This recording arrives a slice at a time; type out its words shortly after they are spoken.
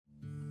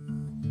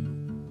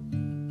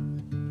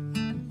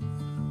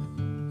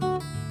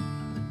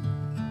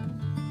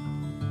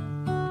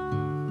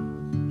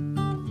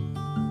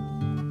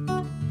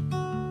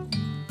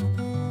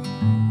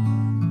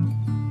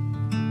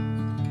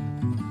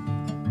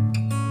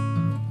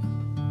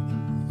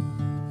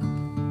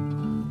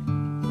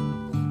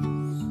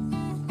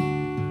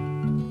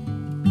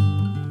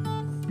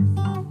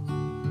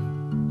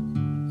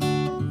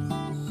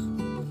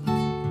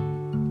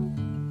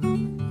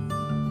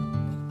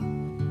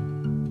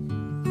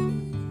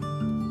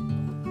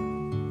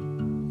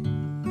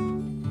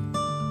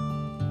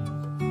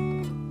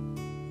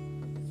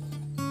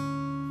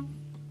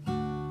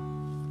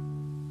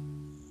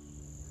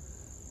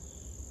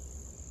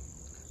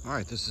All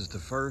right, this is the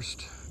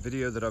first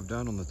video that I've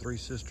done on the Three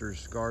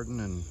Sisters garden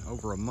in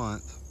over a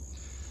month.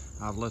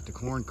 I've let the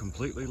corn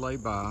completely lay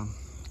by,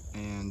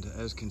 and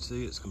as you can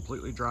see, it's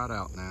completely dried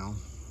out now.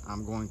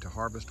 I'm going to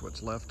harvest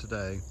what's left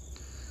today.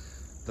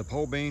 The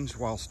pole beans,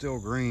 while still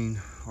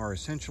green, are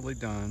essentially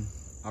done.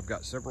 I've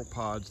got several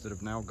pods that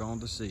have now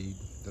gone to seed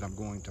that I'm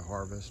going to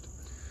harvest.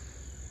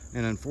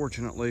 And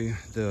unfortunately,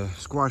 the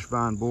squash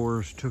vine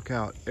borers took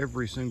out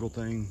every single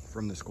thing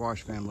from the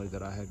squash family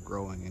that I had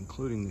growing,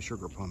 including the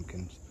sugar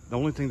pumpkins. The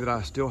only thing that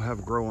I still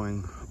have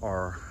growing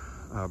are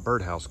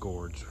birdhouse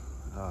gourds,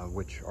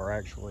 which are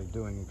actually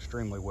doing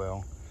extremely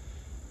well.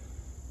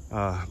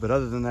 But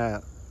other than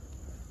that,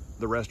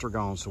 the rest are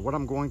gone. So what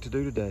I'm going to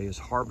do today is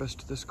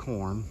harvest this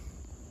corn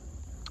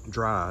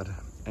dried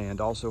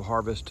and also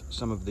harvest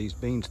some of these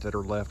beans that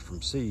are left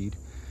from seed.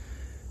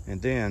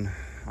 And then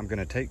I'm going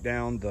to take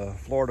down the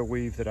Florida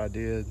weave that I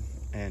did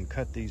and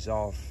cut these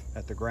off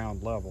at the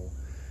ground level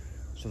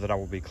so that I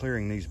will be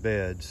clearing these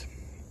beds.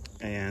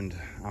 And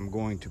I'm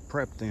going to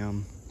prep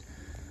them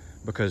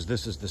because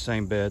this is the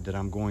same bed that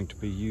I'm going to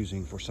be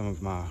using for some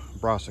of my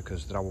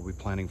brassicas that I will be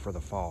planting for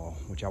the fall,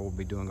 which I will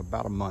be doing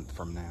about a month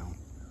from now.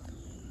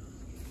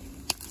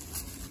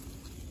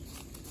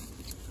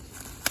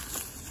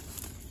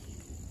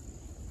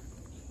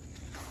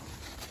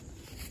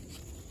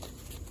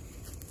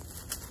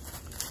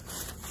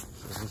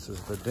 So this is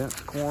the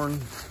dent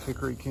corn,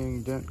 Hickory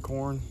King dent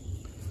corn.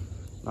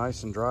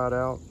 Nice and dried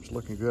out, it's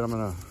looking good. I'm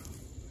gonna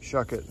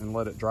shuck it and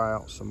let it dry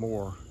out some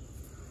more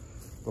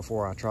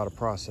before I try to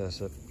process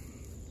it.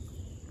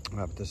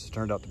 But this has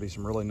turned out to be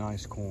some really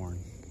nice corn.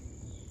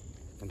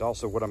 And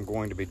also what I'm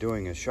going to be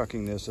doing is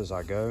shucking this as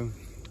I go,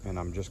 and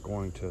I'm just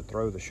going to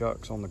throw the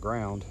shucks on the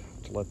ground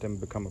to let them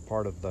become a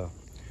part of the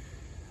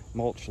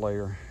mulch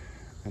layer,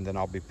 and then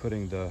I'll be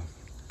putting the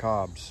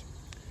cobs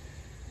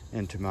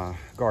into my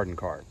garden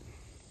cart.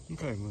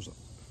 Okay, I was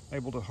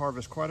able to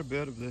harvest quite a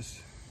bit of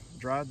this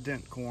dried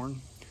dent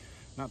corn.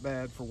 Not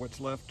bad for what's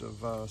left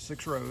of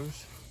 6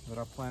 rows that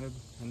I planted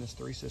in this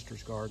Three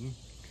Sisters garden.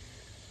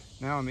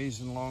 Now I'm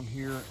easing along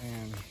here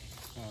and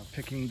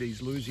picking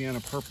these Louisiana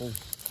purple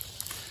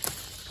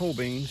pole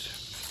beans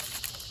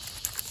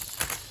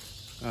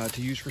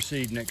to use for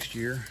seed next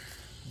year.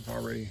 I've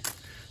already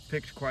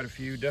picked quite a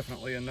few,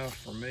 definitely enough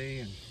for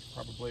me and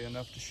probably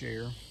enough to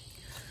share in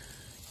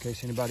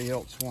case anybody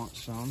else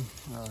wants some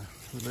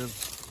who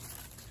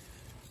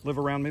live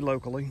around me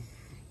locally.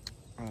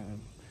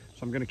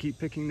 So I'm going to keep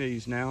picking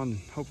these now, and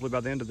hopefully by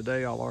the end of the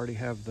day I'll already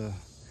have the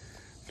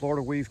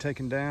Florida weave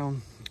taken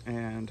down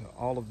and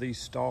all of these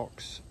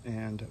stalks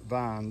and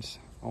vines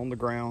on the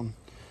ground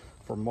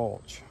for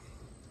mulch.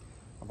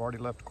 I've already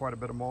left quite a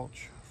bit of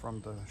mulch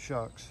from the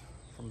shucks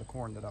from the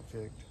corn that I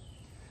picked,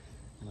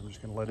 and I'm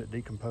just going to let it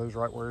decompose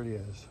right where it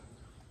is.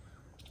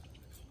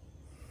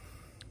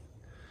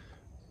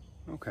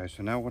 Okay,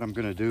 so now what I'm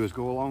going to do is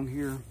go along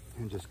here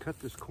and just cut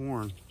this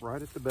corn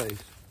right at the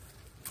base,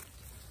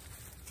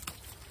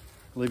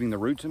 leaving the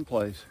roots in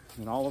place.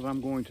 And all that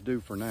I'm going to do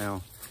for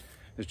now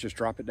is just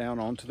drop it down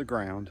onto the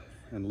ground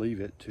and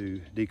leave it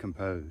to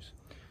decompose.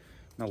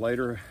 Now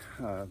later,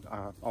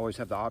 I always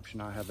have the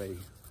option. I have a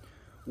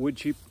wood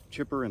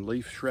chipper and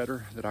leaf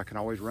shredder that I can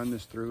always run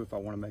this through if I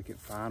want to make it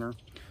finer.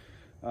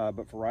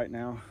 But for right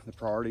now, the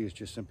priority is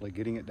just simply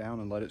getting it down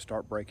and let it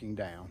start breaking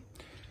down.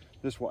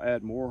 This will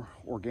add more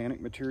organic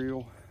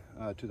material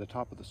to the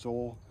top of the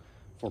soil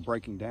for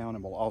breaking down,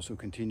 and will also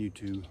continue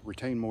to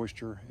retain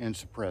moisture and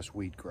suppress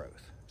weed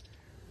growth.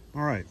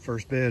 All right,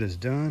 first bed is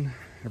done.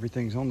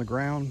 Everything's on the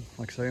ground.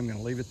 Like I say, I'm going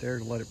to leave it there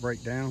to let it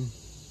break down.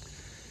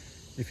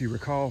 If you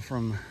recall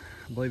from,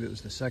 I believe it was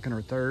the second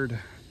or third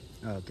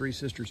Three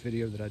Sisters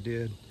video that I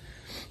did,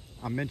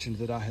 I mentioned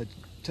that I had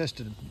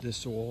tested this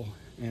soil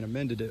and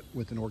amended it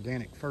with an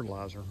organic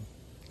fertilizer,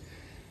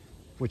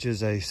 which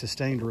is a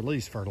sustained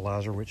release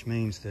fertilizer, which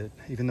means that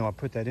even though I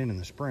put that in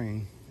the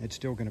spring, it's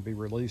still going to be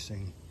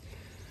releasing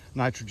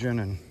nitrogen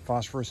and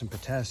phosphorus and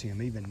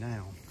potassium even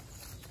now.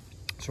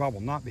 So I will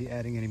not be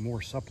adding any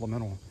more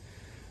supplemental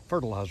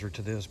fertilizer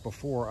to this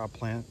before I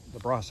plant the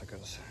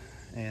brassicas.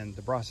 And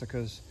the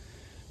brassicas,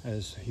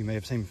 as you may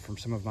have seen from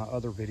some of my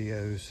other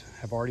videos,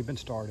 have already been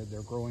started.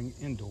 They're growing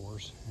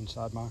indoors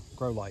inside my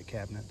grow light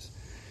cabinets.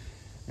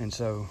 And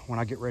so when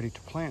I get ready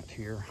to plant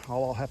here,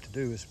 all I'll have to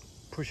do is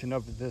push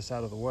enough of this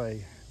out of the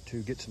way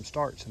to get some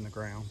starts in the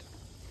ground.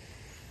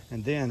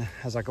 And then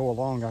as I go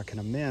along, I can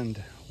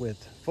amend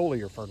with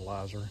foliar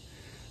fertilizer,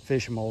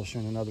 fish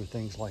emulsion and other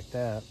things like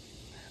that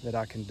that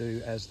I can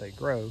do as they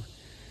grow.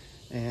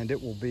 And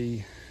it will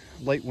be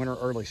late winter,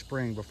 early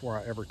spring before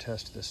I ever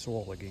test this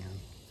soil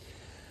again.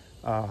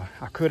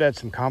 I could add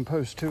some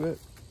compost to it.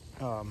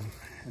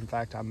 In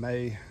fact, I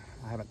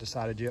haven't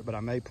decided yet, but I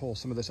may pull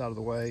some of this out of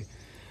the way,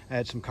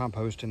 add some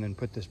compost, and then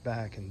put this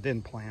back and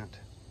then plant.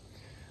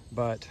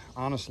 But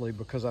honestly,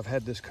 because I've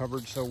had this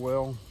covered so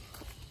well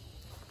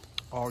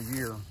all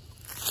year,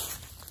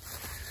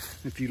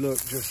 if you look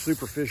just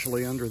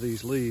superficially under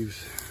these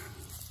leaves,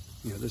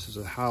 you know, this is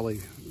a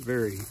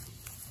very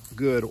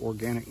good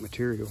organic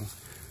material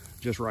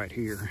just right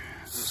here.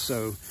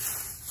 So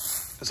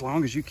as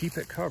long as you keep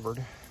it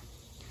covered,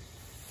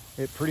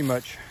 it pretty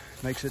much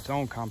makes its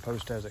own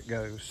compost as it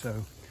goes.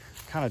 So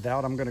kind of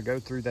doubt I'm going to go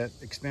through that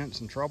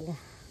expense and trouble.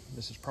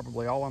 This is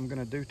probably all I'm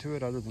going to do to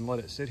it other than let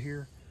it sit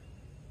here.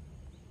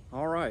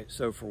 All right,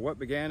 so for what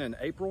began in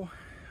April,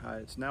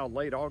 it's now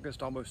late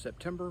August, almost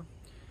September,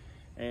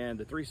 and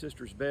the Three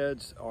Sisters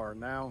beds are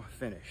now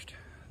finished.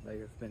 They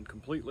have been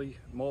completely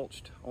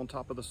mulched on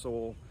top of the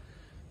soil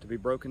to be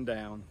broken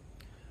down.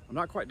 I'm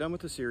not quite done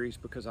with the series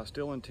because I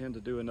still intend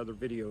to do another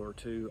video or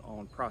two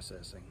on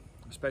processing,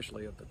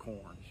 especially of the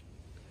corn.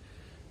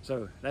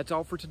 So that's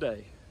all for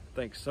today.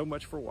 Thanks so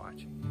much for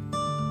watching.